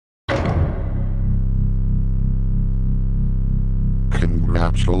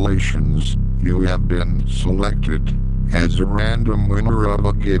Congratulations, you have been selected as a random winner of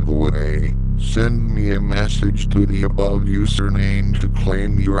a giveaway. Send me a message to the above username to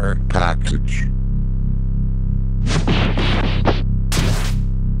claim your package.